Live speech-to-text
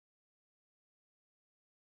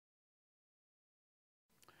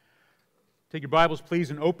Take your Bibles, please,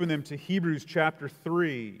 and open them to Hebrews chapter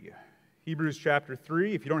 3. Hebrews chapter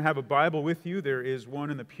 3. If you don't have a Bible with you, there is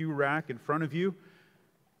one in the pew rack in front of you.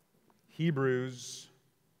 Hebrews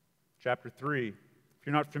chapter 3. If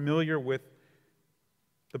you're not familiar with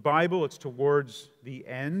the Bible, it's towards the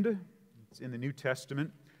end. It's in the New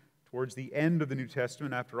Testament. Towards the end of the New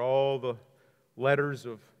Testament, after all the letters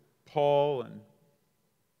of Paul and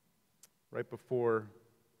right before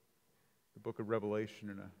the book of Revelation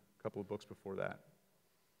and a couple of books before that.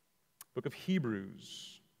 Book of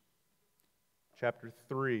Hebrews, chapter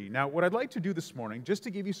 3. Now, what I'd like to do this morning, just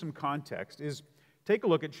to give you some context, is take a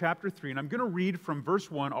look at chapter 3, and I'm going to read from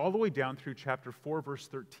verse 1 all the way down through chapter 4, verse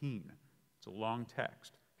 13. It's a long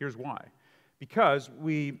text. Here's why. Because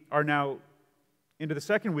we are now into the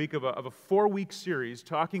second week of a 4-week series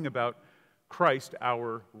talking about Christ,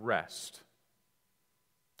 our rest.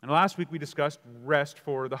 And last week we discussed rest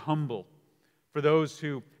for the humble, for those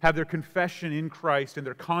who have their confession in Christ and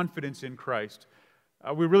their confidence in Christ.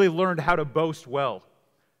 We really learned how to boast well,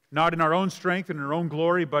 not in our own strength and in our own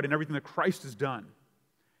glory, but in everything that Christ has done.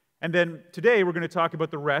 And then today we're going to talk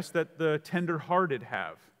about the rest that the tender-hearted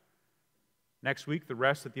have. Next week, the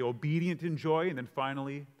rest that the obedient enjoy, and then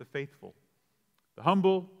finally, the faithful. The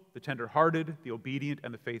humble, the tender-hearted, the obedient,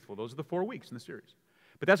 and the faithful. Those are the 4 weeks in the series.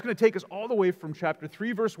 But that's going to take us all the way from chapter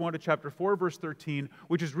 3, verse 1 to chapter 4, verse 13,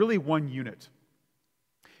 which is really one unit.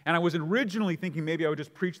 And I was originally thinking maybe I would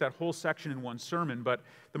just preach that whole section in one sermon, but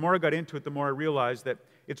the more I got into it, the more I realized that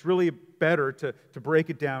it's really better to break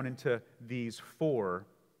it down into these 4.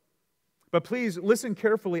 But please listen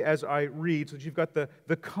carefully as I read so that you've got the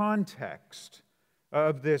context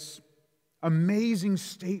of this amazing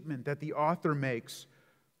statement that the author makes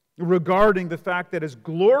regarding the fact that as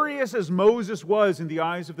glorious as Moses was in the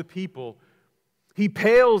eyes of the people, he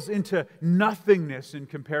pales into nothingness in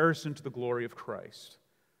comparison to the glory of Christ.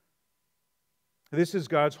 This is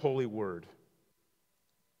God's holy word.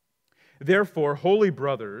 Therefore, holy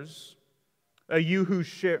brothers, you who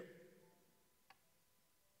share...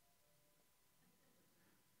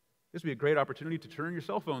 This would be a great opportunity to turn your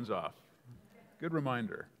cell phones off. Good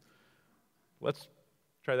reminder. Let's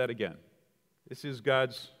try that again. This is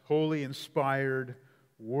God's holy, inspired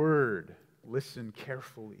word. Listen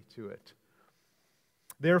carefully to it.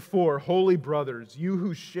 Therefore, holy brothers, you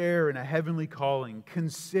who share in a heavenly calling,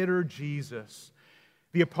 consider Jesus,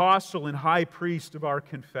 the apostle and high priest of our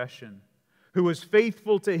confession, who was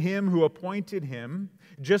faithful to him who appointed him,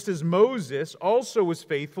 just as Moses also was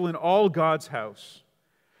faithful in all God's house.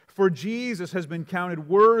 For Jesus has been counted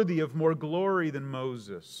worthy of more glory than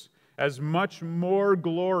Moses, as much more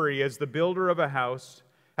glory as the builder of a house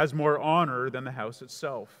has more honor than the house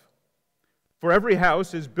itself. For every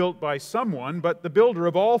house is built by someone, but the builder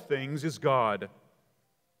of all things is God.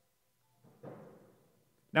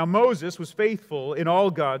 Now Moses was faithful in all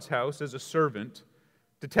God's house as a servant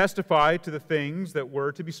to testify to the things that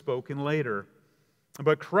were to be spoken later.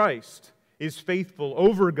 But Christ is faithful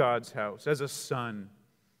over God's house as a son.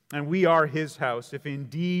 And we are his house, if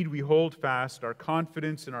indeed we hold fast our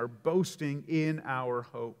confidence and our boasting in our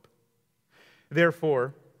hope.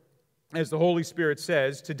 Therefore, as the Holy Spirit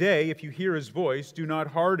says, today, if you hear his voice, do not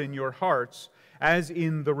harden your hearts as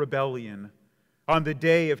in the rebellion, on the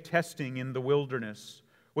day of testing in the wilderness,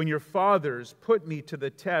 when your fathers put me to the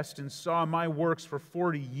test and saw my works for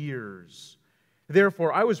 40 years.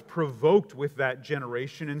 Therefore, I was provoked with that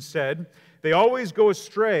generation and said, they always go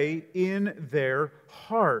astray in their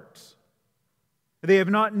heart. They have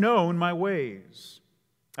not known my ways.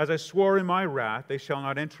 As I swore in my wrath, they shall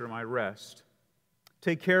not enter my rest.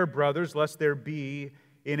 Take care, brothers, lest there be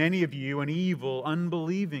in any of you an evil,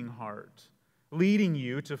 unbelieving heart, leading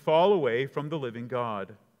you to fall away from the living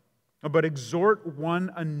God. But exhort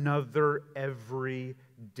one another every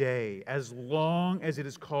day, as long as it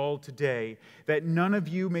is called today, that none of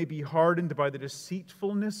you may be hardened by the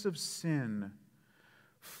deceitfulness of sin.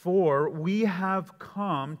 For we have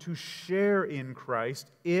come to share in Christ,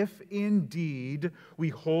 if indeed we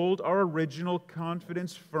hold our original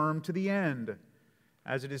confidence firm to the end.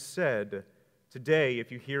 As it is said, today,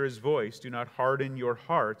 if you hear his voice, do not harden your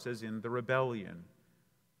hearts as in the rebellion.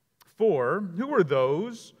 For who were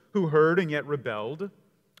those who heard and yet rebelled?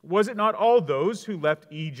 Was it not all those who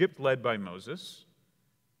left Egypt led by Moses?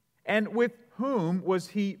 And with whom was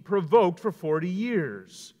he provoked for 40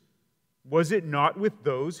 years? Was it not with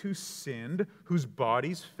those who sinned, whose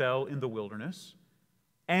bodies fell in the wilderness?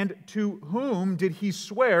 And to whom did he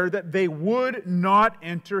swear that they would not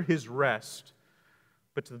enter his rest,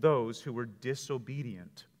 but to those who were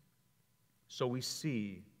disobedient? So we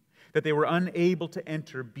see that they were unable to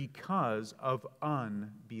enter because of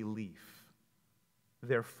unbelief.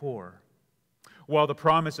 Therefore, While the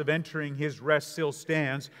promise of entering his rest still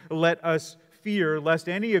stands, let us fear lest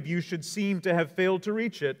any of you should seem to have failed to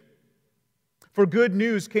reach it. For good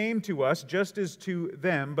news came to us just as to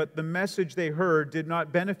them, but the message they heard did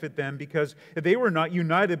not benefit them because they were not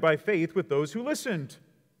united by faith with those who listened.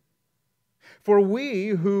 For we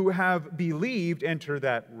who have believed enter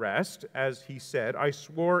that rest, as he said, I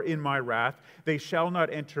swore in my wrath, they shall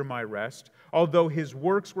not enter my rest, although his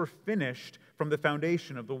works were finished from the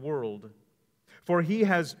foundation of the world. For he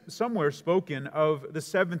has somewhere spoken of the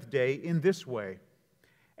seventh day in this way,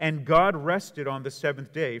 and God rested on the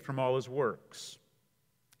seventh day from all his works.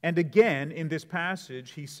 And again, in this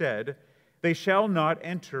passage, he said, they shall not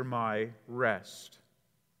enter my rest.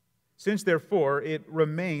 Since, therefore, it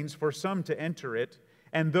remains for some to enter it,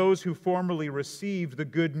 and those who formerly received the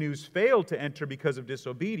good news failed to enter because of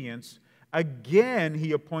disobedience, again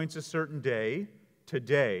he appoints a certain day,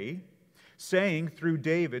 today, saying through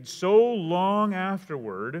David so long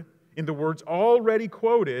afterward, in the words already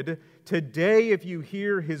quoted, today if you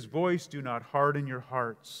hear his voice, do not harden your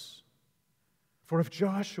hearts. For if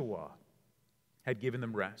Joshua had given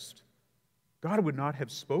them rest, God would not have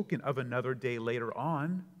spoken of another day later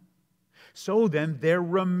on. So then there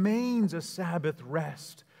remains a Sabbath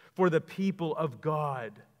rest for the people of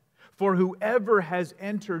God. For whoever has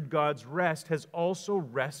entered God's rest has also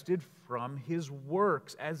rested from his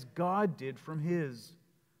works, as God did from his.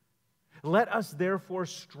 Let us therefore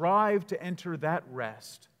strive to enter that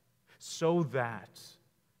rest, so that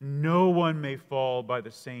no one may fall by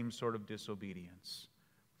the same sort of disobedience.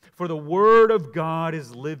 For the word of God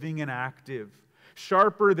is living and active,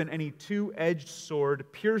 sharper than any two-edged sword,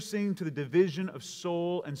 piercing to the division of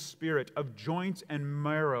soul and spirit, of joints and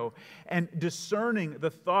marrow, and discerning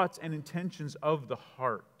the thoughts and intentions of the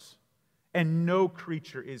heart. And no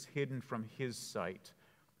creature is hidden from his sight,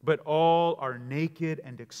 but all are naked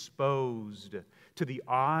and exposed to the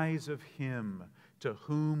eyes of him to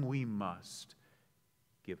whom we must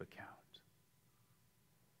give account.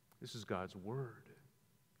 This is God's word.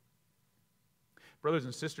 Brothers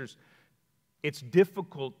and sisters, it's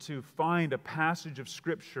difficult to find a passage of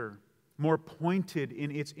Scripture more pointed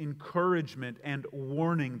in its encouragement and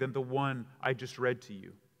warning than the one I just read to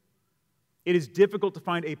you. It is difficult to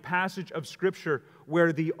find a passage of Scripture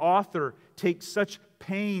where the author takes such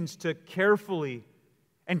pains to carefully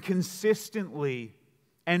and consistently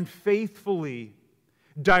and faithfully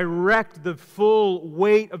direct the full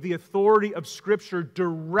weight of the authority of Scripture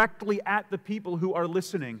directly at the people who are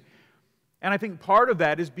listening. And I think part of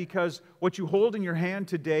that is because what you hold in your hand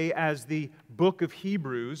today as the book of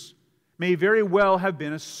Hebrews may very well have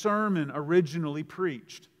been a sermon originally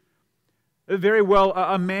preached. Very well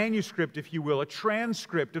a manuscript, if you will, a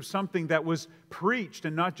transcript of something that was preached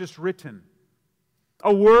and not just written.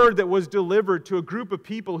 A word that was delivered to a group of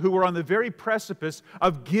people who were on the very precipice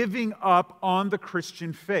of giving up on the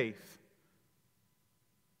Christian faith.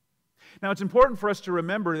 Now, it's important for us to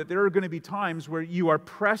remember that there are going to be times where you are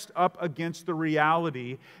pressed up against the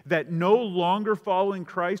reality that no longer following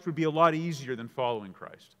Christ would be a lot easier than following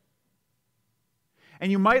Christ.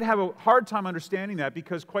 And you might have a hard time understanding that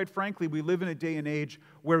because, quite frankly, we live in a day and age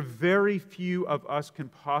where very few of us can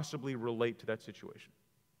possibly relate to that situation.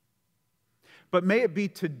 But may it be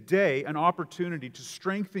today an opportunity to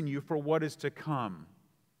strengthen you for what is to come,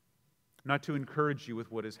 not to encourage you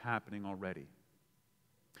with what is happening already.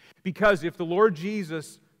 Because if the Lord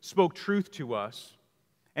Jesus spoke truth to us,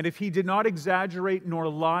 and if He did not exaggerate nor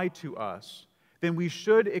lie to us, then we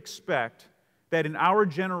should expect that in our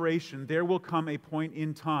generation there will come a point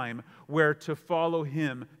in time where to follow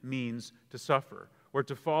Him means to suffer, where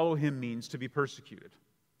to follow Him means to be persecuted.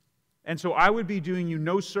 And so I would be doing you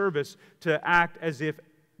no service to act as if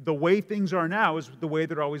the way things are now is the way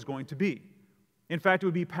they're always going to be. In fact, it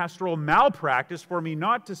would be pastoral malpractice for me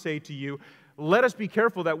not to say to you, let us be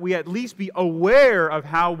careful that we at least be aware of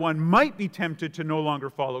how one might be tempted to no longer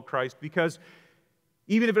follow Christ, because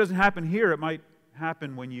even if it doesn't happen here, it might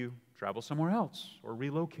happen when you travel somewhere else or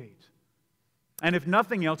relocate. And if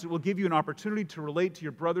nothing else, it will give you an opportunity to relate to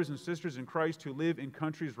your brothers and sisters in Christ who live in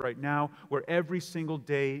countries right now where every single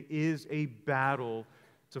day is a battle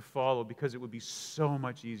to follow, because it would be so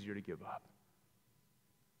much easier to give up.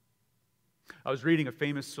 I was reading a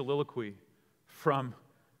famous soliloquy from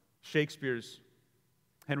Shakespeare's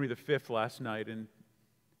Henry V last night, and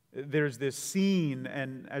there's this scene,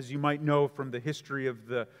 and as you might know from the history of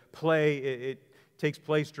the play, it takes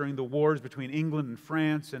place during the wars between England and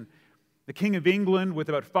France, and the King of England, with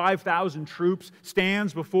about 5,000 troops,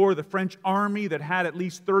 stands before the French army that had at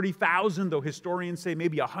least 30,000, though historians say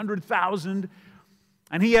maybe 100,000,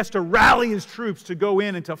 and he has to rally his troops to go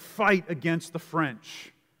in and to fight against the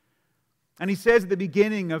French. And he says at the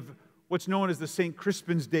beginning of what's known as the St.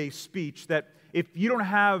 Crispin's Day speech that if you don't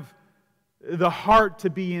have the heart to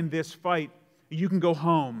be in this fight, you can go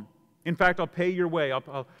home. In fact, I'll pay your way.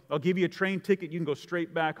 I'll give you a train ticket. You can go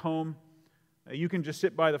straight back home. You can just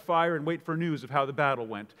sit by the fire and wait for news of how the battle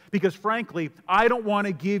went. Because frankly, I don't want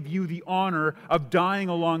to give you the honor of dying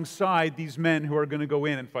alongside these men who are going to go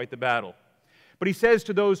in and fight the battle. But he says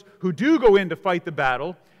to those who do go in to fight the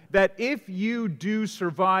battle, that if you do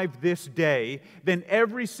survive this day, then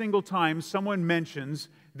every single time someone mentions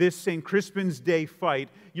this St. Crispin's Day fight,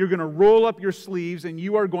 you're going to roll up your sleeves and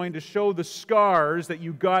you are going to show the scars that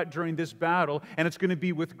you got during this battle, and it's going to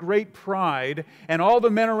be with great pride, and all the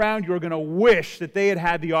men around you are going to wish that they had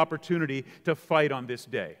had the opportunity to fight on this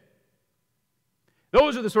day.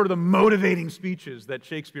 Those are the sort of the motivating speeches that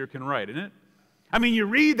Shakespeare can write, isn't it? I mean, you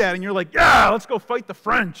read that and you're like, yeah, let's go fight the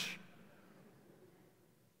French.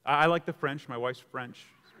 I like the French. My wife's French.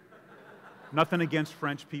 Nothing against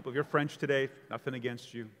French people. If you're French today, nothing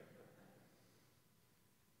against you.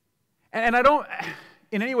 And I don't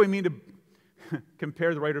in any way mean to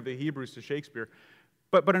compare the writer of the Hebrews to Shakespeare,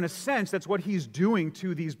 but in a sense, that's what he's doing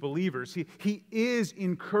to these believers. He is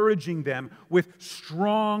encouraging them with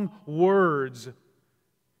strong words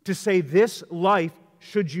to say this life,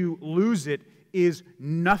 should you lose it, is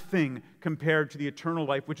nothing compared to the eternal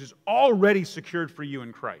life which is already secured for you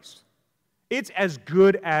in Christ. It's as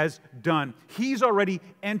good as done. He's already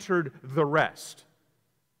entered the rest.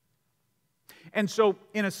 And so,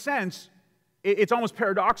 in a sense, it's almost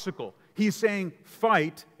paradoxical. He's saying,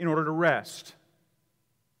 fight in order to rest.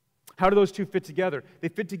 How do those two fit together? They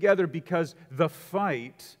fit together because the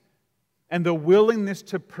fight and the willingness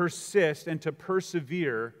to persist and to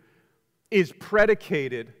persevere is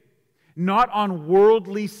predicated not on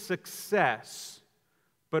worldly success,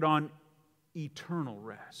 but on eternal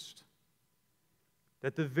rest.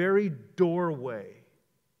 That the very doorway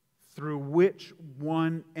through which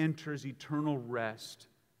one enters eternal rest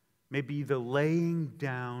may be the laying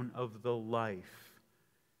down of the life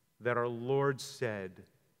that our Lord said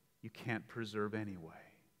you can't preserve anyway.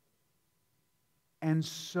 And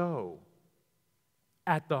so,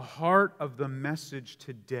 at the heart of the message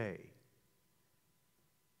today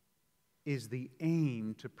is the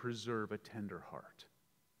aim to preserve a tender heart.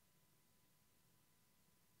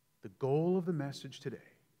 The goal of the message today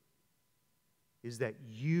is that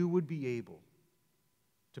you would be able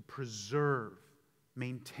to preserve,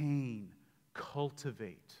 maintain,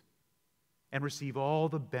 cultivate, and receive all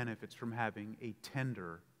the benefits from having a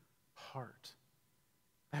tender heart.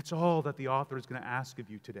 That's all that the author is going to ask of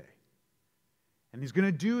you today. And he's going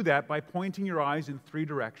to do that by pointing your eyes in three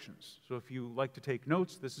directions. So if you like to take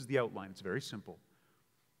notes, this is the outline. It's very simple.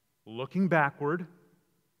 Looking backward,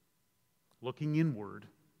 looking inward,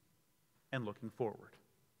 and looking forward.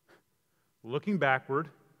 Looking backward,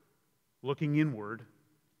 looking inward,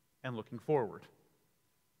 and looking forward.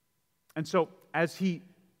 And so, as he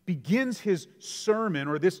begins his sermon,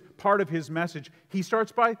 or this part of his message, he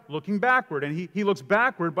starts by looking backward, and he looks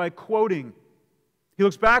backward by quoting. He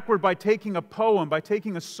looks backward by taking a poem, by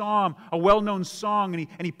taking a psalm, a well-known song,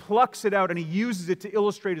 and he plucks it out and he uses it to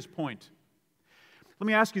illustrate his point. Let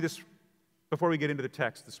me ask you this before we get into the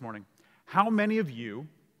text this morning. How many of you,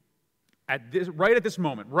 right at this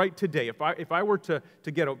moment, right today, if I were to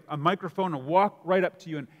get a microphone and walk right up to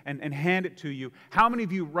you and hand it to you, how many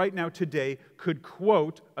of you right now today could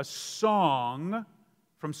quote a song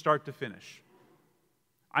from start to finish?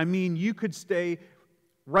 I mean, you could stay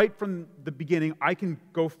right from the beginning. I can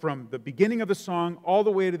go from the beginning of the song all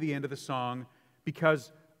the way to the end of the song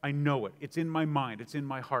because I know it. It's in my mind. It's in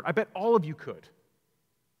my heart. I bet all of you could.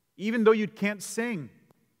 Even though you can't sing.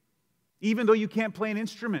 Even though you can't play an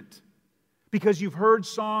instrument. Because you've heard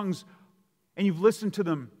songs and you've listened to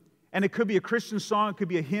them. And it could be a Christian song. It could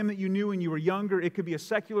be a hymn that you knew when you were younger. It could be a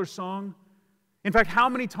secular song. In fact, how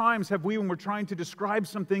many times have we, when we're trying to describe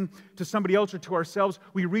something to somebody else or to ourselves,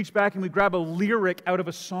 we reach back and we grab a lyric out of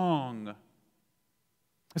a song?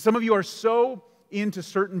 Some of you are so into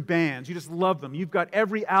certain bands. You just love them. You've got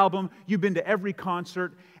every album. You've been to every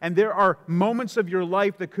concert. And there are moments of your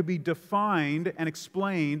life that could be defined and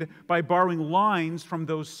explained by borrowing lines from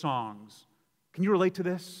those songs. Can you relate to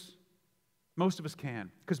this? Most of us can,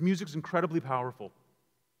 because music is incredibly powerful.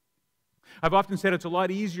 I've often said it's a lot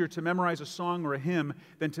easier to memorize a song or a hymn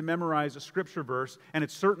than to memorize a scripture verse, and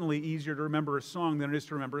it's certainly easier to remember a song than it is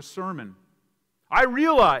to remember a sermon. I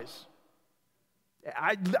realize,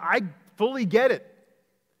 I fully get it.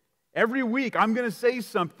 Every week I'm going to say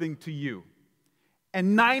something to you,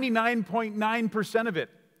 and 99.9% of it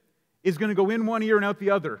is going to go in one ear and out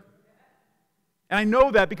the other. And I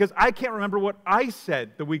know that because I can't remember what I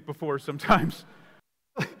said the week before sometimes.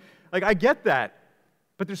 Like, I get that.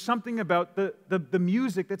 But there's something about the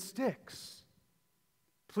music that sticks.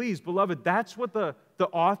 Please, beloved, that's what the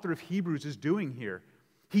author of Hebrews is doing here.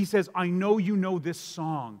 He says, I know you know this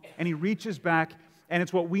song. And he reaches back, and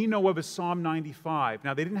it's what we know of as Psalm 95.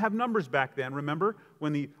 Now, they didn't have numbers back then. Remember,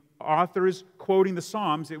 when the author is quoting the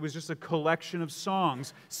Psalms, it was just a collection of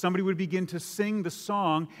songs. Somebody would begin to sing the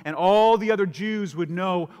song, and all the other Jews would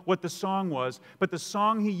know what the song was. But the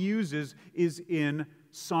song he uses is in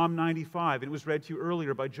Psalm 95. It was read to you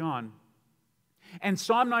earlier by John. And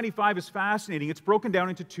Psalm 95 is fascinating. It's broken down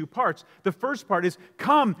into two parts. The first part is,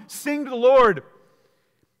 come, sing to the Lord.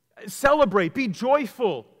 Celebrate, be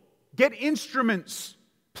joyful. Get instruments.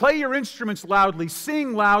 Play your instruments loudly.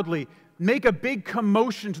 Sing loudly. Make a big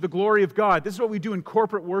commotion to the glory of God. This is what we do in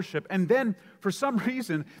corporate worship. And then, for some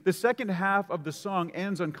reason, the second half of the song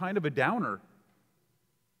ends on kind of a downer.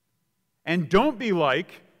 And don't be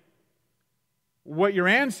like what your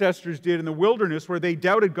ancestors did in the wilderness where they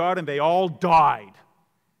doubted God and they all died.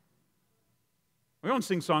 We don't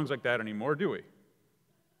sing songs like that anymore, do we?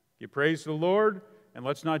 Give praise to the Lord, and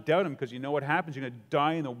let's not doubt Him, because you know what happens. You're going to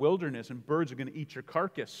die in the wilderness, and birds are going to eat your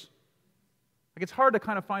carcass. Like, it's hard to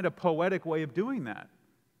kind of find a poetic way of doing that.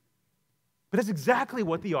 But that's exactly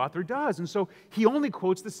what the author does. And so he only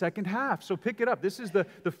quotes the second half. So pick it up. This is the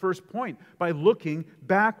first point. By looking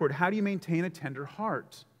backward, how do you maintain a tender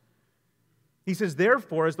heart? He says,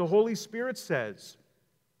 therefore, as the Holy Spirit says,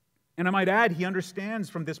 and I might add, he understands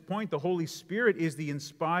from this point the Holy Spirit is the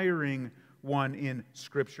inspiring one in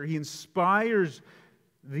Scripture. He inspires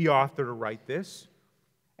the author to write this.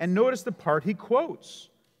 And notice the part he quotes,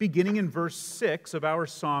 beginning in verse 6 of our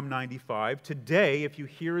Psalm 95. Today, if you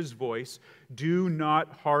hear His voice, do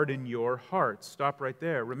not harden your hearts. Stop right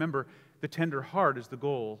there. Remember, the tender heart is the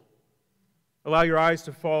goal. Allow your eyes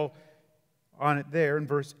to fall on it there in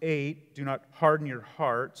verse 8, do not harden your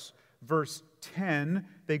hearts. Verse 10,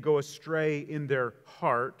 they go astray in their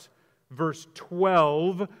heart. Verse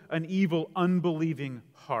 12, an evil, unbelieving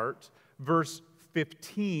heart. Verse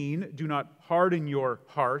 15, do not harden your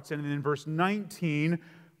hearts. And then in verse 19,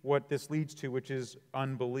 what this leads to, which is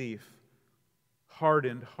unbelief.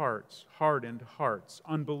 Hardened hearts,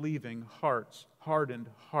 unbelieving hearts, hardened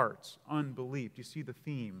hearts, unbelief. Do you see the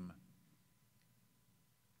theme?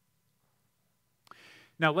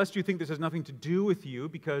 Now, lest you think this has nothing to do with you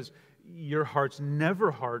because your heart's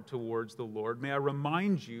never hard towards the Lord, may I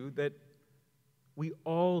remind you that we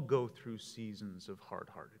all go through seasons of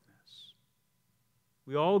hard-heartedness.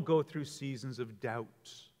 We all go through seasons of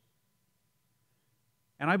doubt.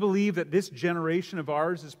 And I believe that this generation of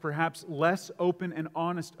ours is perhaps less open and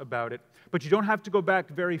honest about it. But you don't have to go back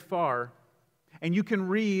very far. And you can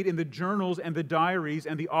read in the journals and the diaries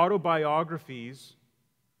and the autobiographies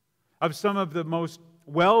of some of the most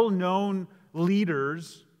well-known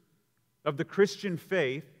leaders of the Christian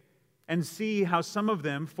faith and see how some of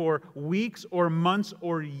them for weeks or months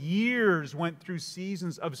or years went through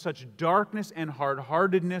seasons of such darkness and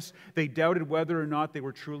hard-heartedness they doubted whether or not they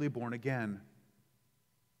were truly born again.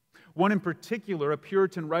 One in particular, a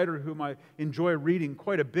Puritan writer whom I enjoy reading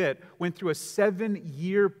quite a bit, went through a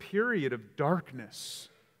 7-year period of darkness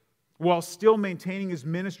while still maintaining his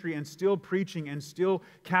ministry and still preaching and still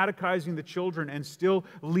catechizing the children and still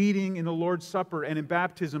leading in the Lord's Supper and in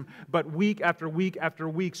baptism, but week after week after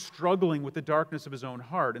week struggling with the darkness of his own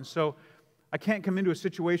heart. And so I can't come into a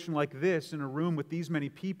situation like this in a room with these many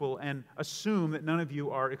people and assume that none of you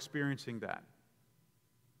are experiencing that.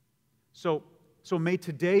 So may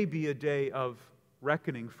today be a day of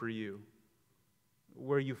reckoning for you,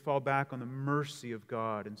 where you fall back on the mercy of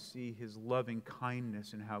God and see His loving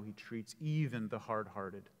kindness in how He treats even the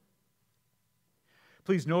hard-hearted.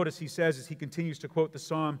 Please notice he says, as he continues to quote the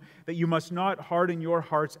psalm, that you must not harden your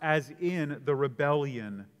hearts as in the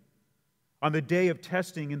rebellion on the day of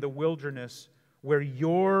testing in the wilderness, where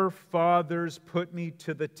your fathers put me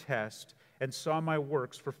to the test and saw my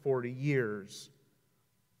works for 40 years.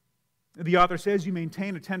 The author says you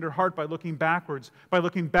maintain a tender heart by looking backwards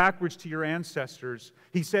to your ancestors.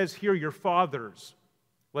 He says here, your fathers.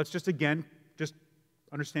 Let's just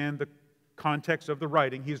understand the context of the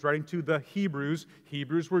writing. He's writing to the Hebrews.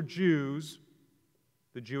 Hebrews were Jews.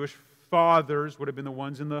 The Jewish fathers would have been the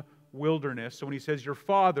ones in the wilderness. So when he says your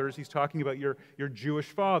fathers, he's talking about your Jewish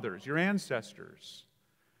fathers, your ancestors.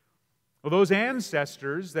 Well, those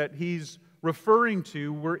ancestors that he's referring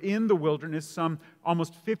to were in the wilderness some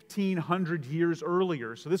almost 1,500 years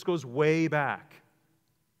earlier. So this goes way back.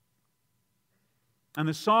 And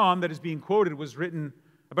the psalm that is being quoted was written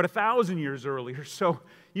about 1,000 years earlier. So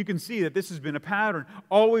you can see that this has been a pattern,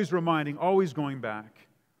 always reminding, always going back.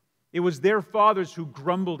 It was their fathers who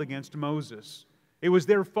grumbled against Moses. It was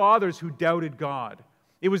their fathers who doubted God.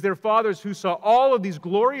 It was their fathers who saw all of these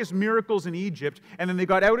glorious miracles in Egypt, and then they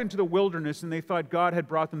got out into the wilderness and they thought God had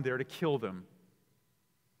brought them there to kill them.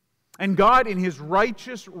 And God, in His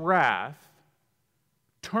righteous wrath,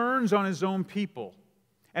 turns on His own people.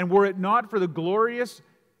 And were it not for the glorious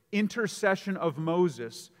intercession of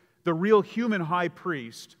Moses, the real human high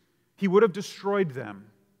priest, He would have destroyed them.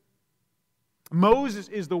 Moses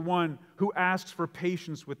is the one who asks for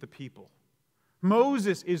patience with the people.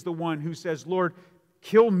 Moses is the one who says, Lord,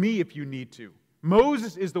 kill me if you need to.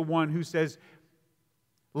 Moses is the one who says,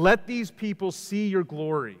 let these people see your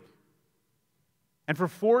glory. And for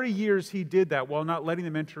 40 years he did that while not letting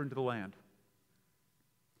them enter into the land.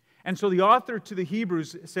 And so the author to the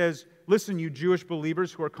Hebrews says, listen, you Jewish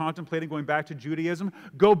believers who are contemplating going back to Judaism,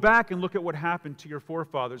 go back and look at what happened to your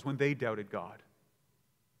forefathers when they doubted God.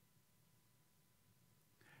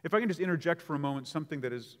 If I can just interject for a moment something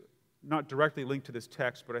that is not directly linked to this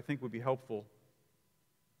text, but I think would be helpful.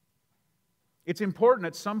 It's important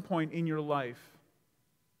at some point in your life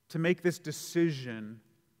to make this decision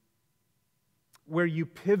where you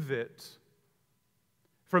pivot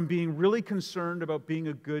from being really concerned about being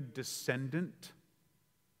a good descendant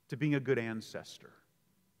to being a good ancestor.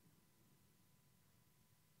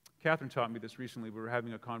 Catherine taught me this recently. We were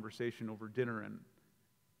having a conversation over dinner, and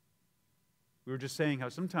we were just saying how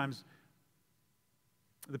sometimes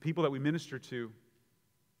the people that we minister to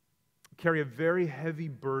carry a very heavy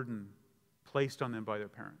burden placed on them by their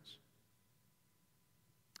parents.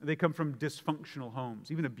 They come from dysfunctional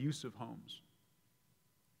homes, even abusive homes.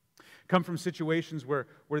 Come from situations where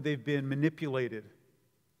they've been manipulated,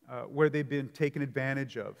 where they've been taken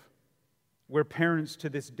advantage of, where parents to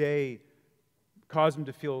this day cause them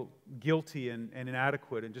to feel guilty and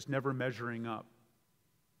inadequate and just never measuring up.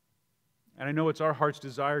 And I know it's our heart's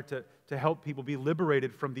desire to help people be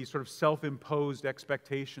liberated from these sort of self-imposed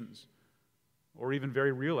expectations, or even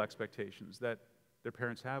very real expectations that their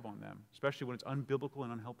parents have on them, especially when it's unbiblical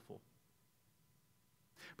and unhelpful.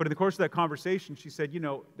 But in the course of that conversation, she said,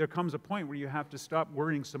 there comes a point where you have to stop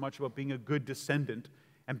worrying so much about being a good descendant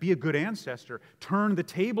and be a good ancestor. Turn the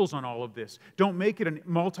tables on all of this. Don't make it a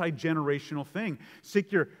multi-generational thing.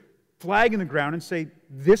 Stick your flag in the ground and say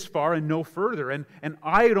this far and no further. And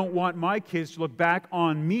I don't want my kids to look back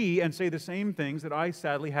on me and say the same things that I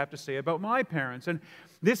sadly have to say about my parents. And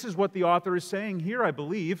this is what the author is saying here, I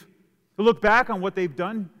believe. To look back on what they've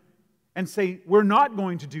done and say, we're not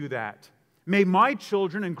going to do that. May my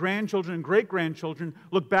children and grandchildren and great-grandchildren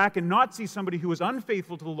look back and not see somebody who was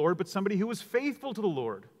unfaithful to the Lord, but somebody who was faithful to the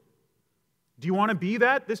Lord. Do you want to be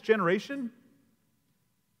that, this generation?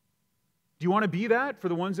 Do you want to be that for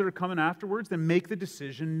the ones that are coming afterwards? Then make the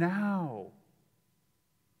decision now.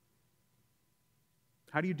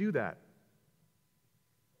 How do you do that?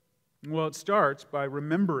 Well, it starts by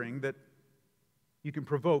remembering that you can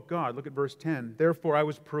provoke God. Look at verse 10. Therefore I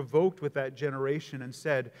was provoked with that generation and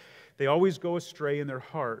said, they always go astray in their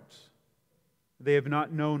heart. They have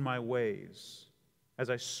not known my ways. As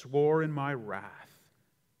I swore in my wrath,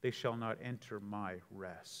 they shall not enter my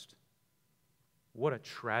rest. What a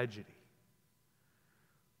tragedy.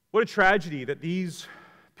 What a tragedy that these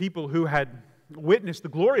people who had witnessed the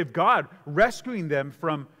glory of God rescuing them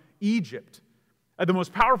from Egypt, the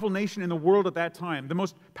most powerful nation in the world at that time, the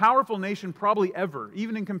most powerful nation probably ever,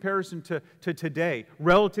 even in comparison to today,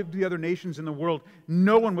 relative to the other nations in the world,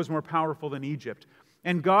 no one was more powerful than Egypt.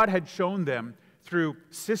 And God had shown them through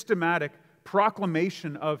systematic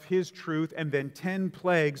proclamation of His truth and then 10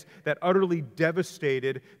 plagues that utterly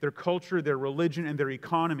devastated their culture, their religion, and their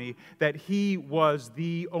economy, that He was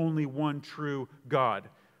the only one true God.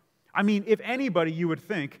 I mean, if anybody you would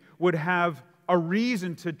think would have a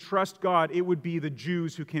reason to trust God, it would be the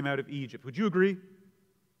Jews who came out of Egypt. Would you agree?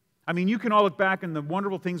 I mean, you can all look back on the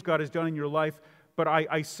wonderful things God has done in your life, but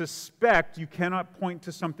I suspect you cannot point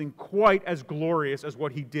to something quite as glorious as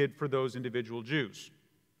what He did for those individual Jews.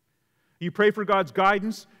 You pray for God's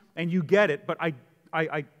guidance, and you get it, but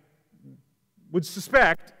I would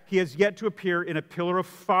suspect He has yet to appear in a pillar of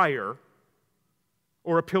fire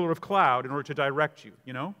or a pillar of cloud in order to direct you,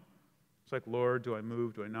 It's like, Lord, do I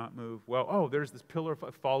move? Do I not move? Well, there's this pillar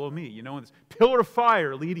of follow me, and this pillar of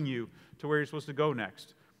fire leading you to where you're supposed to go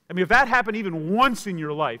next. I mean, if that happened even once in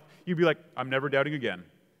your life, you'd be like, I'm never doubting again.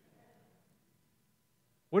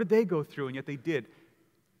 What did they go through? And yet they did.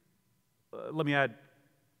 Let me add,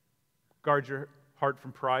 guard your heart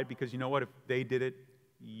from pride, because you know what? If they did it,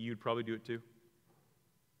 you'd probably do it too.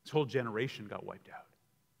 This whole generation got wiped out.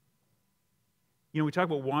 We talk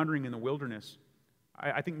about wandering in the wilderness.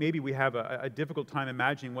 I think maybe we have a difficult time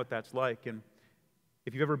imagining what that's like. And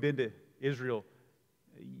if you've ever been to Israel,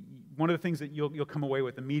 one of the things that you'll come away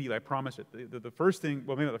with immediately, I promise it, the first thing,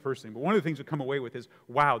 well, maybe not the first thing, but one of the things you'll come away with is,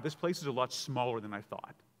 wow, this place is a lot smaller than I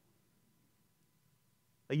thought.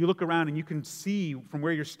 You look around and you can see from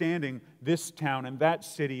where you're standing this town and that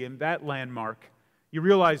city and that landmark. You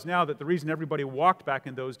realize now that the reason everybody walked back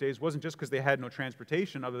in those days wasn't just because they had no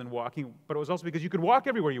transportation other than walking, but it was also because you could walk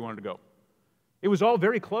everywhere you wanted to go. It was all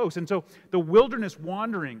very close. And so the wilderness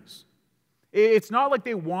wanderings, it's not like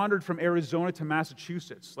they wandered from Arizona to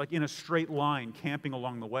Massachusetts, like in a straight line, camping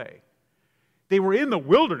along the way. They were in the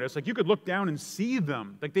wilderness, like you could look down and see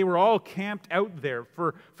them. Like they were all camped out there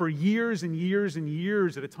for years and years and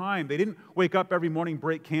years at a time. They didn't wake up every morning,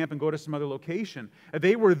 break camp, and go to some other location.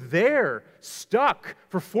 They were there, stuck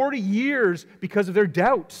for 40 years because of their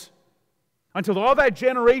doubts, until all that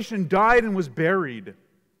generation died and was buried.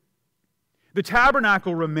 The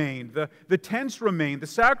tabernacle remained, the tents remained, the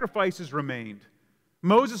sacrifices remained.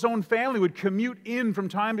 Moses' own family would commute in from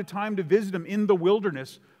time to visit him in the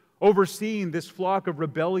wilderness, overseeing this flock of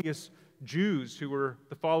rebellious Jews who were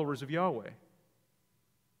the followers of Yahweh.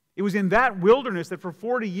 It was in that wilderness that for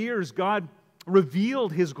 40 years God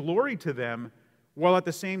revealed His glory to them, while at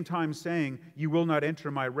the same time saying, "You will not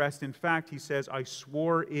enter my rest." In fact, He says, "I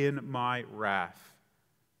swore in my wrath."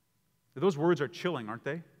 Those words are chilling, aren't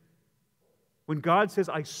they? When God says,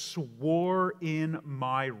 "I swore in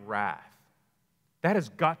my wrath," that has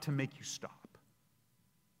got to make you stop.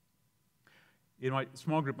 In my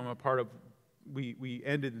small group I'm a part of, we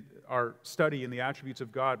ended our study in the attributes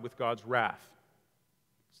of God with God's wrath.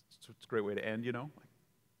 It's a great way to end, you know?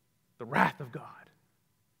 The wrath of God.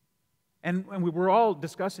 And we were all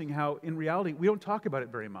discussing how, in reality, we don't talk about it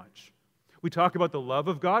very much. We talk about the love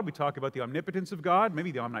of God. We talk about the omnipotence of God,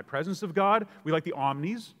 maybe the omnipresence of God. We like the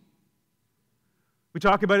omnis. We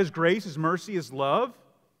talk about His grace, His mercy, His love,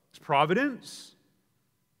 His providence.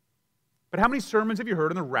 But how many sermons have you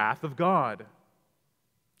heard on the wrath of God?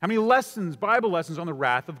 How many lessons, Bible lessons on the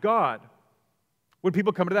wrath of God? Would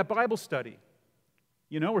people come to that Bible study?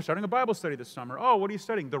 You know, we're starting a Bible study this summer. Oh, what are you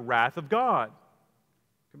studying? The wrath of God.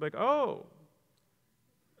 You'd be like, oh,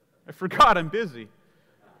 I forgot I'm busy.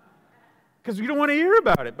 Because you don't want to hear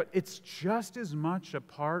about it. But it's just as much a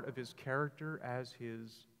part of His character as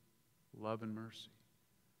His love and mercy.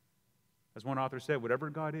 As one author said, whatever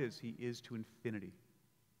God is, He is to infinity.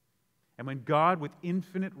 And when God, with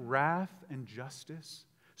infinite wrath and justice,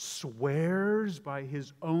 swears by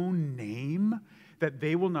His own name that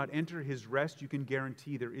they will not enter His rest, you can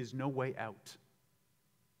guarantee there is no way out.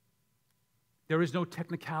 There is no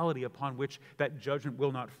technicality upon which that judgment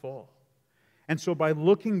will not fall. And so by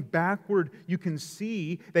looking backward, you can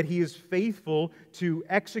see that He is faithful to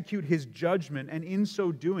execute His judgment, and in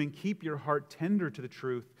so doing, keep your heart tender to the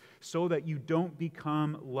truth so that you don't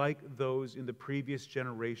become like those in the previous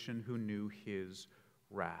generation who knew His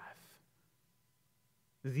wrath.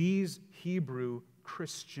 These Hebrew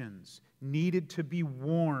Christians needed to be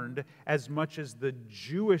warned as much as the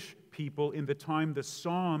Jewish people in the time the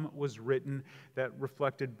psalm was written that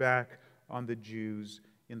reflected back on the Jews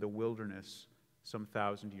in the wilderness some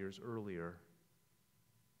 1,000 years earlier.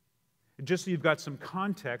 Just so you've got some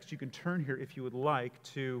context, you can turn here, if you would like,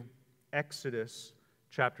 to Exodus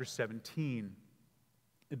chapter 17.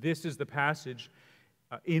 This is the passage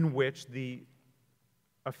in which the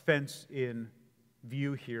offense in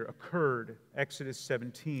view here occurred. Exodus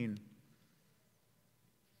 17.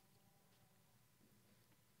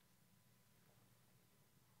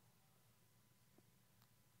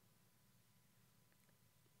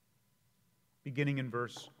 Beginning in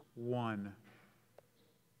verse 1.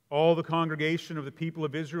 All the congregation of the people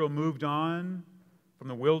of Israel moved on from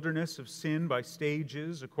the wilderness of sin by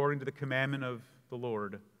stages according to the commandment of the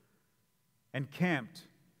Lord, and camped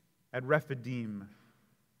at Rephidim.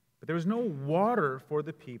 But there was no water for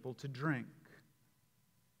the people to drink.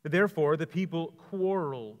 Therefore, the people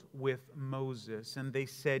quarreled with Moses, and they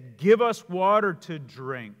said, "Give us water to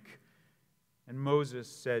drink." And Moses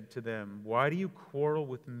said to them, "Why do you quarrel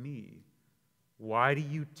with me? Why do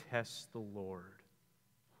you test the Lord?"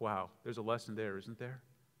 Wow, there's a lesson there, isn't there?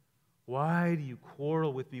 Why do you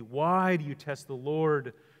quarrel with me? Why do you test the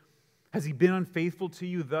Lord? Has He been unfaithful to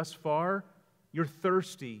you thus far? You're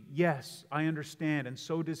thirsty. Yes, I understand, and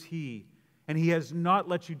so does He. And He has not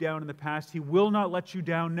let you down in the past. He will not let you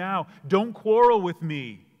down now. Don't quarrel with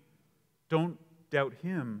me. Don't doubt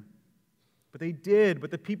Him. But they did.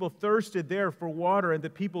 But the people thirsted there for water, and the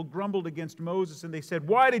people grumbled against Moses, and they said,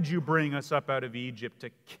 "Why did you bring us up out of Egypt to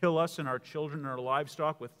kill us and our children and our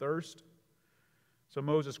livestock with thirst?" So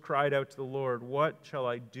Moses cried out to the Lord, "What shall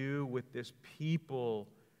I do with this people?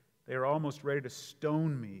 They are almost ready to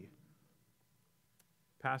stone me."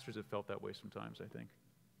 Pastors have felt that way sometimes, I think.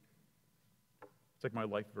 It's like my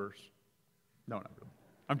life verse. No, not really.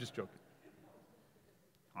 I'm just joking.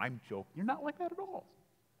 I'm joking. You're not like that at all.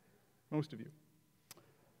 Most of you.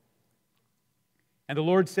 And the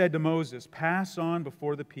Lord said to Moses, "Pass on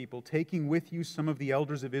before the people, taking with you some of the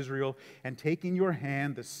elders of Israel, and take in your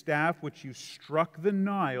hand the staff which you struck the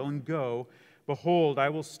Nile, and go. Behold, I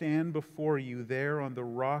will stand before you there on the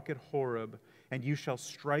rock at Horeb, and you shall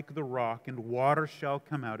strike the rock, and water shall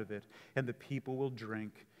come out of it, and the people will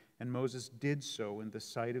drink." And Moses did so in the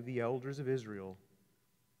sight of the elders of Israel.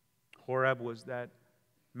 Horeb was that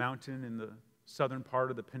mountain in the southern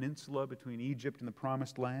part of the peninsula between Egypt and the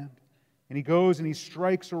Promised Land. And he goes and he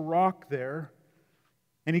strikes a rock there.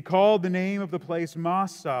 And he called the name of the place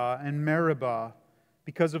Massah and Meribah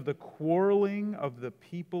because of the quarreling of the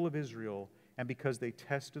people of Israel and because they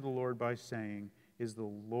tested the Lord by saying, "Is the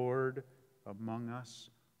Lord among us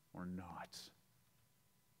or not?"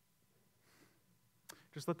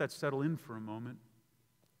 Just let that settle in for a moment.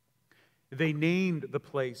 They named the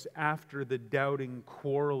place after the doubting,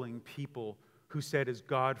 quarreling people who said, "Is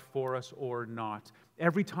God for us or not?"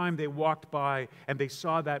 Every time they walked by and they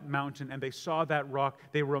saw that mountain and they saw that rock,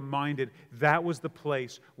 they were reminded that was the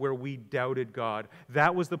place where we doubted God.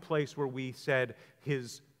 That was the place where we said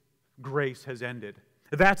His grace has ended.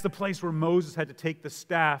 That's the place where Moses had to take the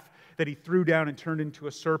staff that he threw down and turned into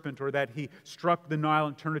a serpent, or that he struck the Nile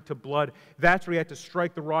and turned it to blood. That's where he had to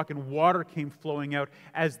strike the rock and water came flowing out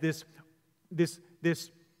as this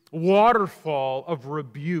waterfall of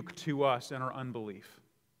rebuke to us and our unbelief.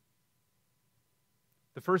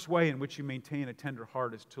 The first way in which you maintain a tender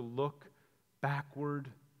heart is to look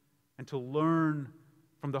backward and to learn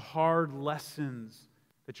from the hard lessons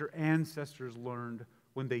that your ancestors learned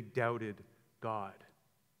when they doubted God.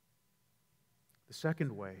 The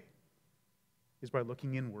second way is by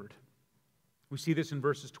looking inward. We see this in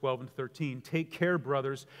verses 12 and 13. "Take care,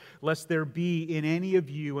 brothers, lest there be in any of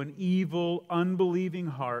you an evil, unbelieving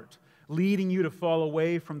heart, leading you to fall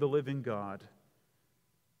away from the living God."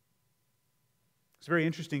 It's very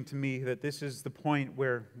interesting to me that this is the point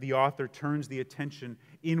where the author turns the attention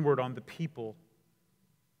inward on the people.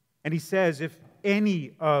 And he says, "If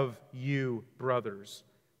any of you brothers."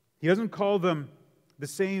 He doesn't call them the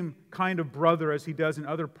same kind of brother as he does in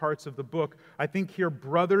other parts of the book. I think here,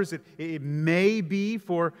 brothers, it may be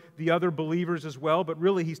for the other believers as well, but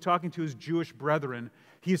really he's talking to his Jewish brethren.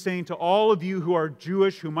 He is saying to all of you who are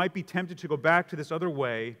Jewish, who might be tempted to go back to this other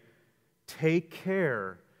way, take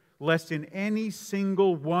care lest in any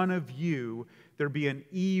single one of you there be an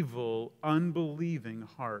evil, unbelieving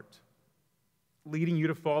heart, leading you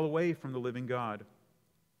to fall away from the living God.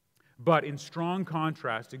 But in strong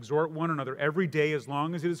contrast, exhort one another every day as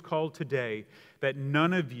long as it is called today, that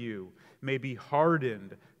none of you may be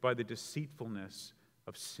hardened by the deceitfulness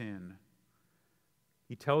of sin.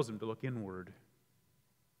 He tells them to look inward.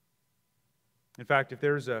 In fact, if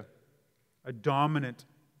there's a dominant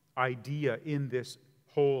idea in this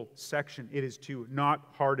whole section, it is to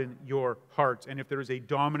not harden your hearts. And if there is a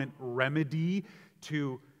dominant remedy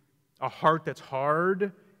to a heart that's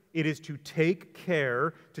hard, it is to take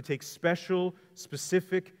care, to take special,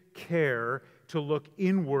 specific care to look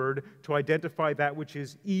inward, to identify that which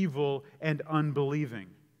is evil and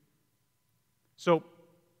unbelieving. So,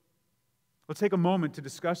 let's take a moment to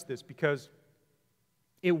discuss this, because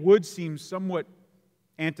it would seem somewhat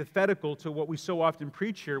antithetical to what we so often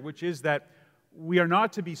preach here, which is that we are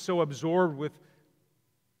not to be so absorbed with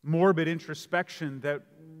morbid introspection that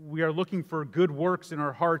we are looking for good works in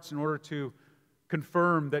our hearts in order to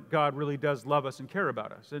confirm that God really does love us and care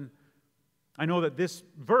about us. And I know that this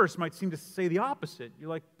verse might seem to say the opposite. You're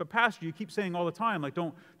like, "But Pastor, you keep saying all the time, like,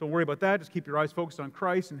 don't worry about that. Just keep your eyes focused on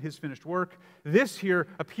Christ and His finished work." This here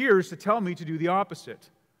appears to tell me to do the opposite.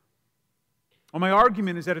 Well, my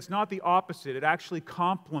argument is that it's not the opposite. It actually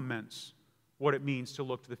complements what it means to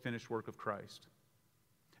look to the finished work of Christ.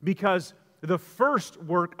 Because the first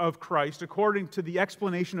work of Christ, according to the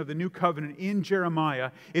explanation of the New Covenant in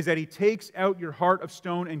Jeremiah, is that He takes out your heart of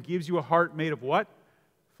stone and gives you a heart made of what?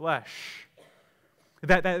 Flesh.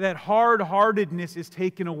 That hard-heartedness is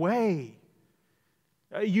taken away.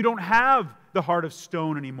 You don't have the heart of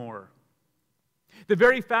stone anymore. The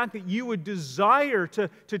very fact that you would desire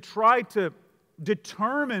to try to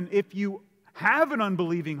determine if you have an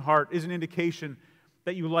unbelieving heart is an indication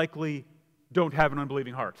that you likely don't have an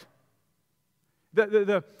unbelieving heart.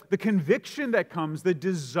 The conviction that comes, the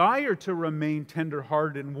desire to remain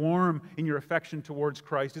tender-hearted and warm in your affection towards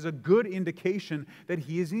Christ is a good indication that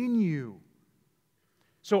He is in you.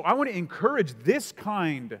 So I want to encourage this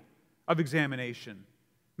kind of examination.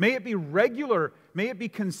 May it be regular, may it be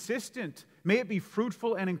consistent, may it be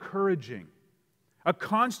fruitful and encouraging. A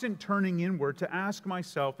constant turning inward to ask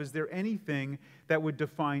myself, is there anything that would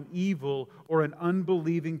define evil or an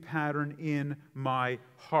unbelieving pattern in my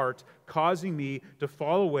heart, causing me to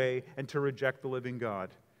fall away and to reject the living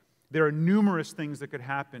God? There are numerous things that could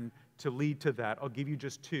happen to lead to that. I'll give you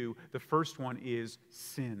just two. The first one is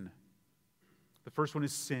sin. The first one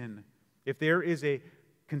is sin. If there is a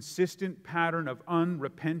consistent pattern of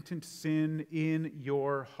unrepentant sin in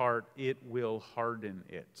your heart, it will harden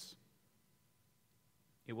it.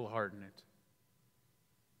 It will harden it.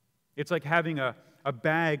 It's like having a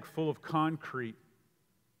bag full of concrete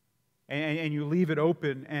and you leave it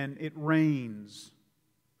open and it rains.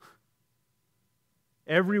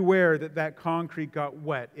 Everywhere that concrete got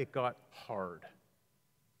wet, it got hard.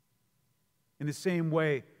 In the same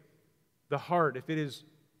way, the heart, if it is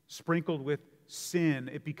sprinkled with sin,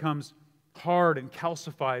 it becomes hard and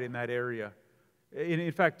calcified in that area.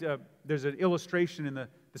 In fact, there's an illustration in the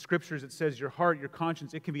Scriptures that says your heart, your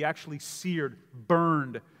conscience, it can be actually seared,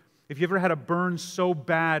 burned. If you ever had a burn so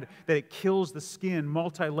bad that it kills the skin,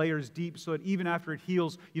 multi-layers deep, so that even after it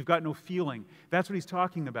heals, you've got no feeling. That's what he's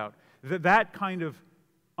talking about. That kind of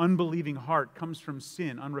unbelieving heart comes from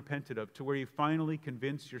sin, unrepented of, to where you finally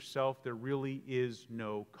convince yourself there really is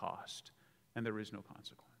no cost and there is no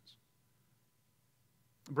consequence.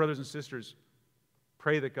 Brothers and sisters,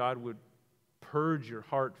 pray that God would purge your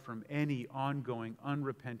heart from any ongoing,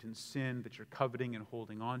 unrepentant sin that you're coveting and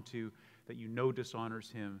holding on to, that you know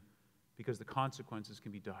dishonors Him, because the consequences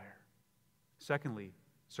can be dire. Secondly,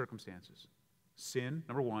 circumstances. Sin,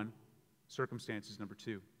 number one. Circumstances, number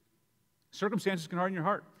two. Circumstances can harden your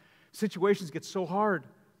heart. Situations get so hard.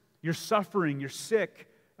 You're suffering, you're sick,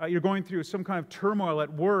 you're going through some kind of turmoil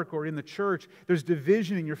at work or in the church. There's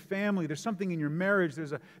division in your family. There's something in your marriage.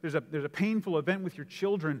 There's a painful event with your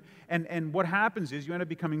children. And what happens is you end up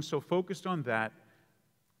becoming so focused on that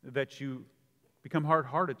you become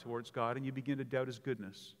hard-hearted towards God and you begin to doubt His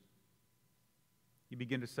goodness. You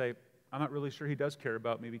begin to say, I'm not really sure He does care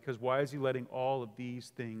about me, because why is He letting all of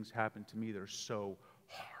these things happen to me that are so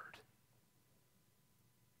hard?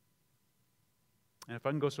 And if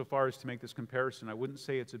I can go so far as to make this comparison, I wouldn't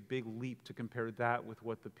say it's a big leap to compare that with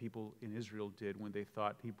what the people in Israel did when they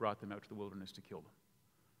thought He brought them out to the wilderness to kill them.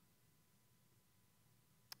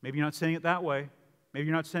 Maybe you're not saying it that way. Maybe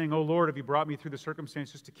you're not saying, oh Lord, have you brought me through the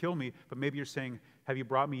circumstances to kill me? But maybe you're saying, have you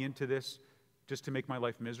brought me into this just to make my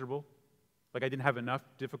life miserable? Like I didn't have enough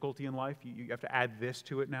difficulty in life. You have to add this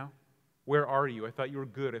to it now? Where are you? I thought you were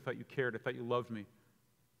good. I thought you cared. I thought you loved me.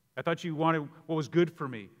 I thought you wanted what was good for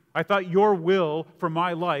me. I thought your will for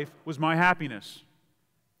my life was my happiness.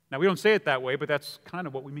 Now, we don't say it that way, but that's kind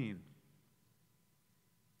of what we mean.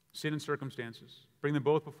 Sin and circumstances. Bring them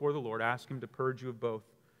both before the Lord. Ask Him to purge you of both.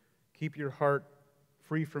 Keep your heart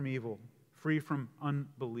free from evil, free from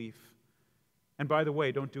unbelief. And by the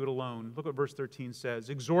way, don't do it alone. Look what verse 13 says.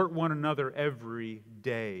 Exhort one another every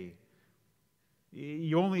day.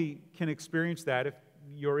 You only can experience that if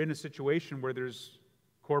you're in a situation where there's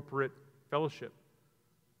corporate fellowship.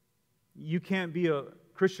 You can't be a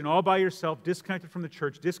Christian all by yourself, disconnected from the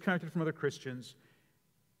church, disconnected from other Christians,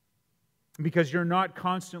 because you're not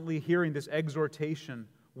constantly hearing this exhortation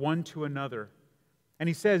one to another. And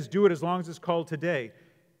he says, do it as long as it's called today.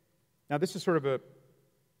 Now, this is sort of a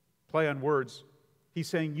play on words. He's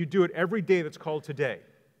saying you do it every day that's called today.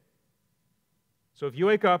 So if you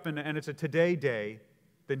wake up and it's a today day,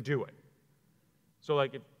 then do it. So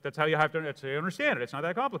if that's how you have to understand it. It's not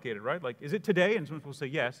that complicated, right? Like, is it today? And some people say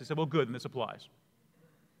yes. They say, well, good, and this applies.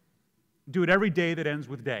 Do it every day that ends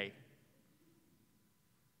with day.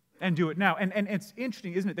 And do it now. And it's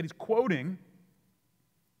interesting, isn't it, that he's quoting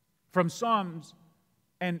from Psalms,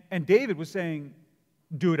 and David was saying,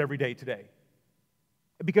 do it every day today.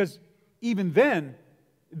 Because even then,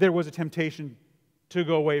 there was a temptation to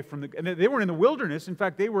go away from and they weren't in the wilderness. In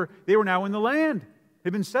fact, they were now in the land.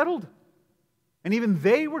 They'd been settled. And even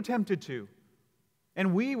they were tempted to.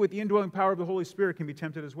 And we, with the indwelling power of the Holy Spirit, can be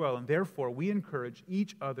tempted as well. And therefore, we encourage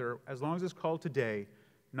each other, as long as it's called today,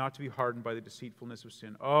 not to be hardened by the deceitfulness of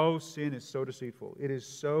sin. Oh, sin is so deceitful. It is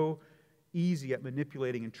so easy at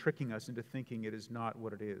manipulating and tricking us into thinking it is not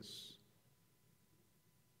what it is.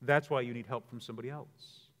 That's why you need help from somebody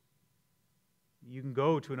else. You can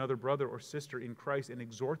go to another brother or sister in Christ and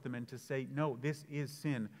exhort them and to say, no, this is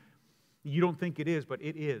sin. You don't think it is, but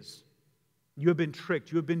it is. You have been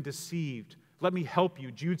tricked. You have been deceived. Let me help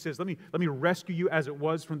you. Jude says, let me rescue you as it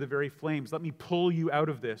was from the very flames. Let me pull you out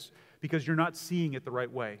of this because you're not seeing it the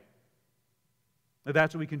right way. Now,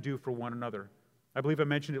 that's what we can do for one another. I believe I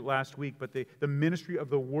mentioned it last week, but the ministry of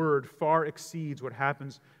the Word far exceeds what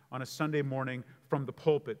happens on a Sunday morning from the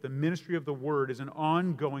pulpit. The ministry of the Word is an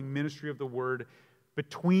ongoing ministry of the Word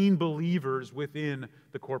between believers within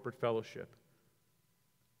the corporate fellowship.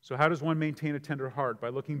 So how does one maintain a tender heart? By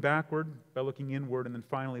looking backward, by looking inward, and then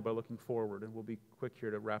finally by looking forward. And we'll be quick here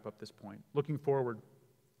to wrap up this point. Looking forward.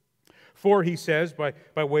 For, he says, by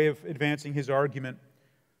way of advancing his argument,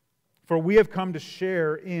 for we have come to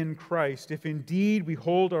share in Christ if indeed we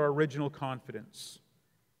hold our original confidence.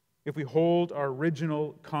 If we hold our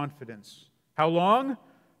original confidence. How long?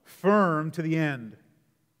 Firm to the end.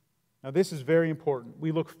 Now this is very important.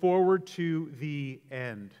 We look forward to the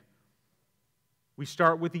end. We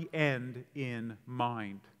start with the end in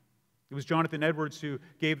mind. It was Jonathan Edwards who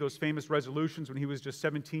gave those famous resolutions when he was just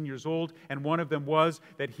 17 years old, and one of them was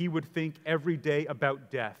that he would think every day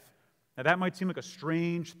about death. Now that might seem like a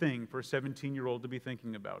strange thing for a 17-year-old to be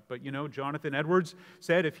thinking about, but you know, Jonathan Edwards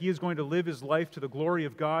said if he is going to live his life to the glory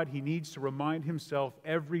of God, he needs to remind himself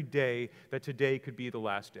every day that today could be the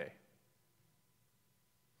last day.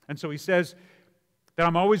 And so he says that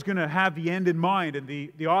I'm always going to have the end in mind, and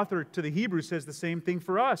the author to the Hebrews says the same thing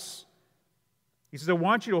for us. He says, I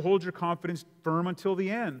want you to hold your confidence firm until the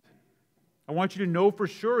end. I want you to know for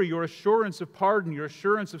sure your assurance of pardon, your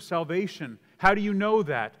assurance of salvation. How do you know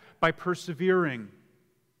that? By persevering.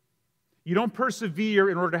 You don't persevere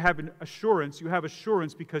in order to have an assurance. You have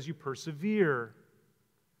assurance because you persevere.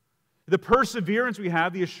 The perseverance we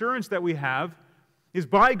have, the assurance that we have, is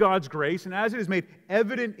by God's grace, and as it is made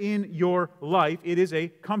evident in your life, it is a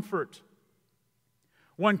comfort.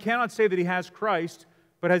 One cannot say that he has Christ,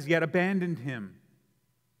 but has yet abandoned him.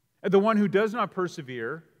 The one who does not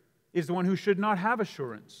persevere is the one who should not have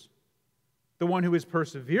assurance. The one who is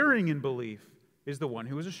persevering in belief is the one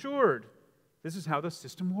who is assured. This is how the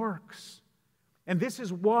system works. And this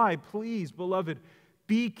is why, please, beloved,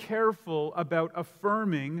 be careful about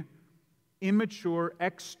affirming immature,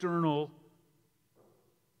 external,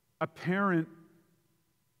 apparent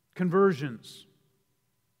conversions.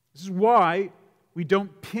 This is why we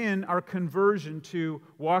don't pin our conversion to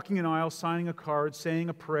walking an aisle, signing a card, saying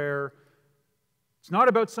a prayer. It's not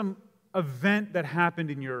about some event that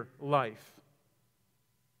happened in your life.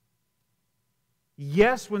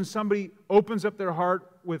 Yes, when somebody opens up their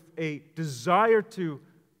heart with a desire to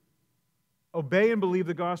obey and believe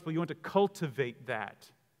the gospel, you want to cultivate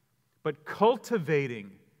that. But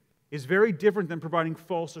cultivating is very different than providing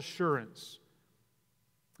false assurance.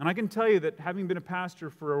 And I can tell you that having been a pastor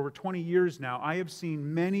for over 20 years now, I have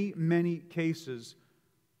seen many, many cases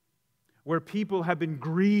where people have been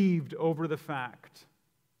grieved over the fact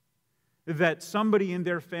that somebody in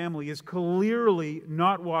their family is clearly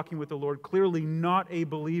not walking with the Lord, clearly not a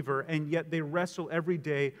believer, and yet they wrestle every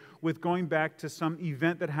day with going back to some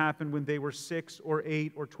event that happened when they were 6 or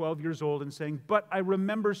 8 or 12 years old and saying, but I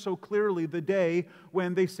remember so clearly the day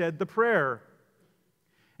when they said the prayer.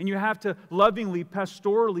 And you have to lovingly,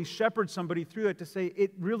 pastorally shepherd somebody through that to say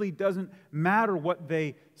it really doesn't matter what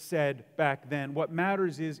they said back then. What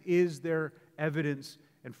matters is there evidence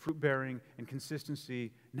and fruit-bearing and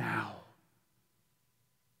consistency now?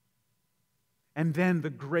 And then the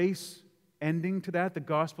grace ending to that, the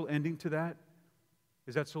gospel ending to that,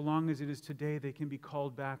 is that so long as it is today, they can be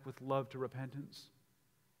called back with love to repentance.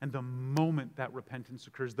 And the moment that repentance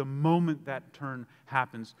occurs, the moment that turn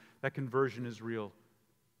happens, that conversion is real.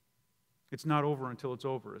 It's not over until it's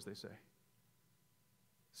over, as they say.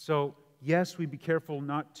 So, yes, we be careful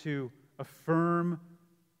not to affirm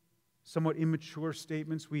somewhat immature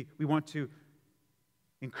statements. We want to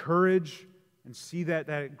encourage and see that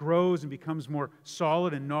it grows and becomes more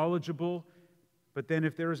solid and knowledgeable. But then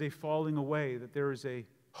if there is a falling away, that there is a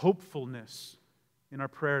hopefulness in our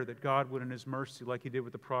prayer that God would in His mercy, like He did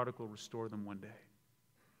with the prodigal, restore them one day.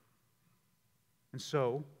 And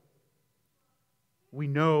so, we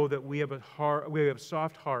know that we have a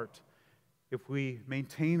soft heart if we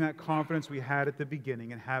maintain that confidence we had at the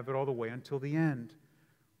beginning and have it all the way until the end.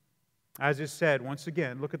 As is said, once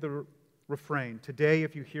again, look at the refrain. Today,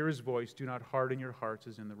 if you hear His voice, do not harden your hearts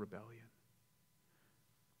as in the rebellion.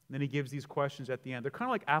 And then he gives these questions at the end. They're kind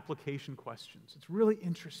of like application questions. It's really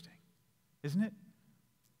interesting, isn't it?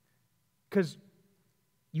 Because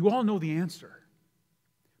you all know the answer.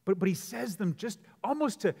 But he says them just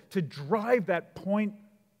almost to drive that point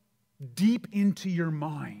deep into your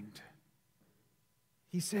mind.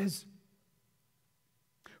 He says,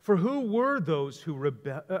 for who were those who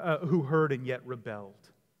heard and yet rebelled?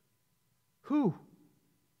 Who?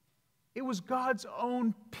 It was God's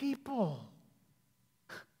own people.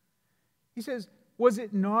 He says, was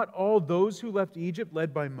it not all those who left Egypt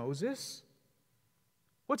led by Moses?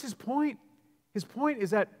 What's his point? His point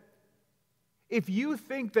is that if you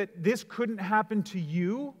think that this couldn't happen to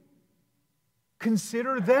you,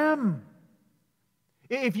 consider them.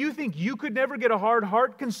 If you think you could never get a hard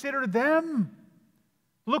heart, consider them.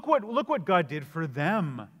 Look what God did for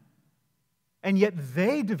them. And yet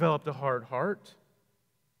they developed a hard heart.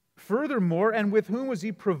 Furthermore, and with whom was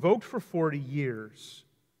he provoked for 40 years?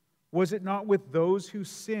 Was it not with those who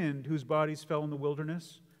sinned, whose bodies fell in the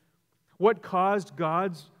wilderness? What caused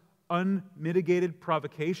God's unmitigated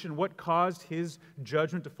provocation? What caused his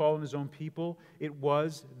judgment to fall on his own people? It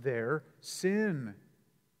was their sin.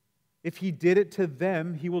 If he did it to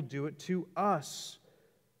them, he will do it to us.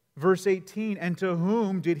 Verse 18, and to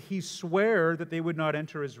whom did he swear that they would not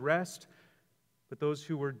enter his rest? But those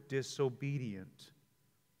who were disobedient.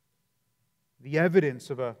 The evidence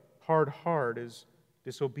of a hard heart is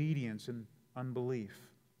disobedience and unbelief.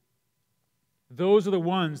 Those are the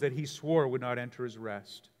ones that he swore would not enter his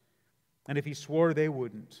rest. And if he swore they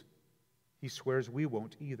wouldn't, he swears we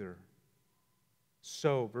won't either.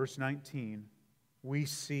 So, verse 19, we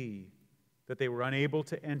see that they were unable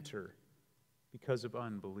to enter because of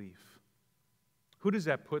unbelief. Who does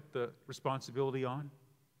that put the responsibility on?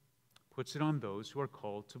 Puts it on those who are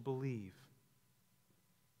called to believe.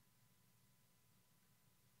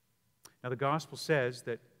 Now, the gospel says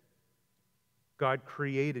that God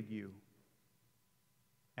created you,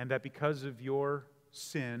 and that because of your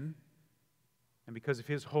sin and because of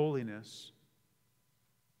his holiness,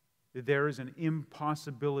 there is an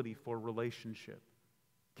impossibility for relationship.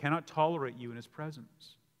 Cannot tolerate you in his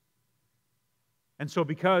presence. And so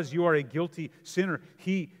because you are a guilty sinner,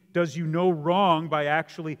 he does you no wrong by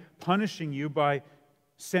actually punishing you, by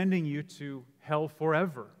sending you to hell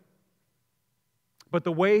forever. But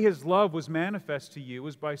the way his love was manifest to you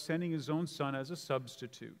was by sending his own Son as a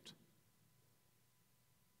substitute.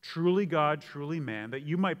 Truly God, truly man, that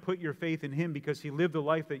you might put your faith in him because he lived the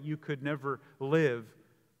life that you could never live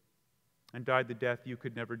and died the death you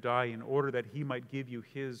could never die, in order that he might give you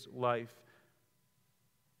his life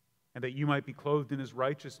and that you might be clothed in his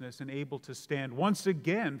righteousness and able to stand once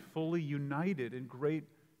again fully united in great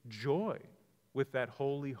joy with that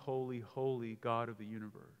holy, holy, holy God of the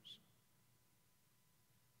universe.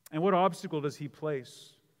 And what obstacle does he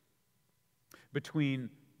place between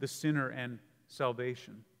the sinner and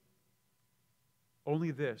salvation?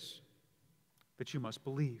 Only this, that you must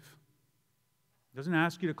believe. He doesn't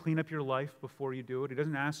ask you to clean up your life before you do it. He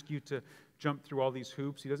doesn't ask you to jump through all these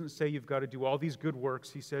hoops. He doesn't say you've got to do all these good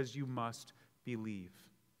works. He says you must believe.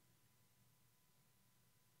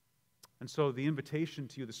 And so the invitation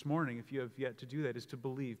to you this morning, if you have yet to do that, is to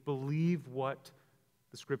believe. Believe what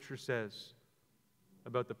the Scripture says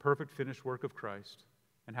about the perfect finished work of Christ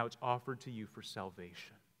and how it's offered to you for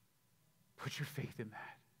salvation. Put your faith in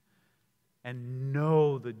that and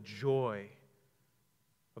know the joy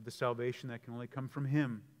of the salvation that can only come from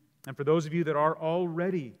him. And for those of you that are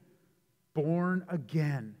already born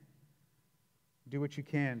again, do what you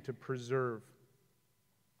can to preserve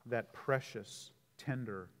that precious,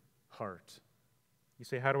 tender heart. You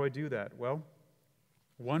say, how do I do that? Well,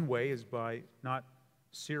 one way is by not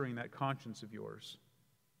searing that conscience of yours.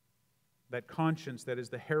 That conscience that is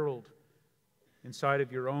the herald inside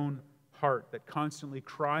of your own heart that constantly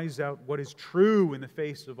cries out what is true in the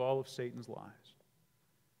face of all of Satan's lies.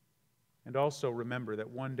 And also remember that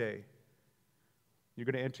one day you're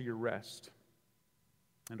going to enter your rest.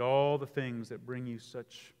 And all the things that bring you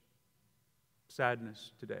such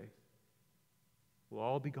sadness today will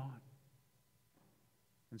all be gone.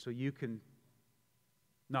 And so you can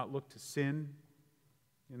not look to sin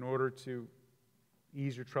in order to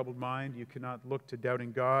ease your troubled mind. You cannot look to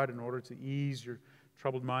doubting God in order to ease your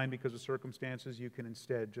troubled mind because of circumstances. You can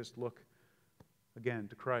instead just look again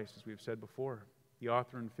to Christ, as we've said before, the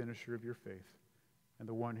author and finisher of your faith, and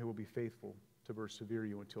the one who will be faithful to persevere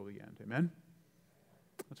you until the end. Amen?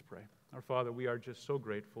 Let's pray. Our Father, we are just so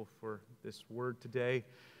grateful for this word today.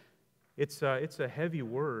 It's a heavy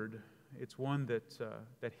word. It's one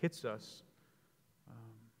that hits us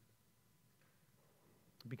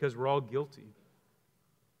because we're all guilty.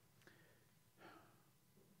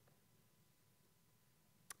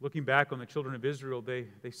 Looking back on the children of Israel, they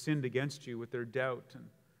sinned against you with their doubt, and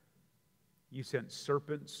you sent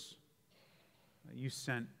serpents. You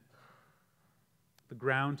sent the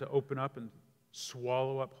ground to open up and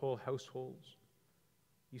swallow up whole households.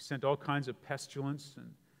 You sent all kinds of pestilence, and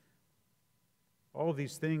all of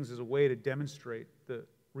these things as a way to demonstrate the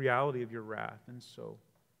reality of your wrath. And so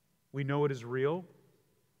we know it is real.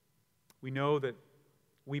 We know that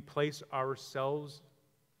we place ourselves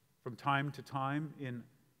from time to time in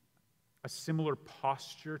a similar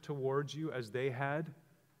posture towards you as they had.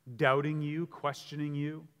 doubting you, questioning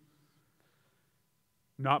you,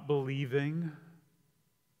 not believing.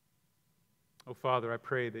 Oh, Father, I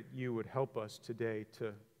pray that you would help us today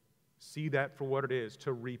to see that for what it is,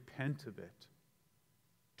 to repent of it,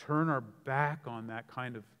 turn our back on that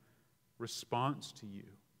kind of response to you,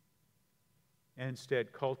 and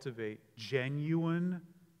instead cultivate genuine,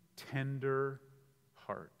 tender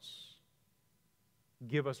hearts.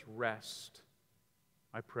 Give us rest,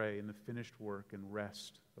 I pray, in the finished work and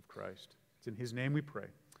rest of Christ. It's in His name we pray.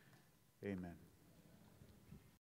 Amen.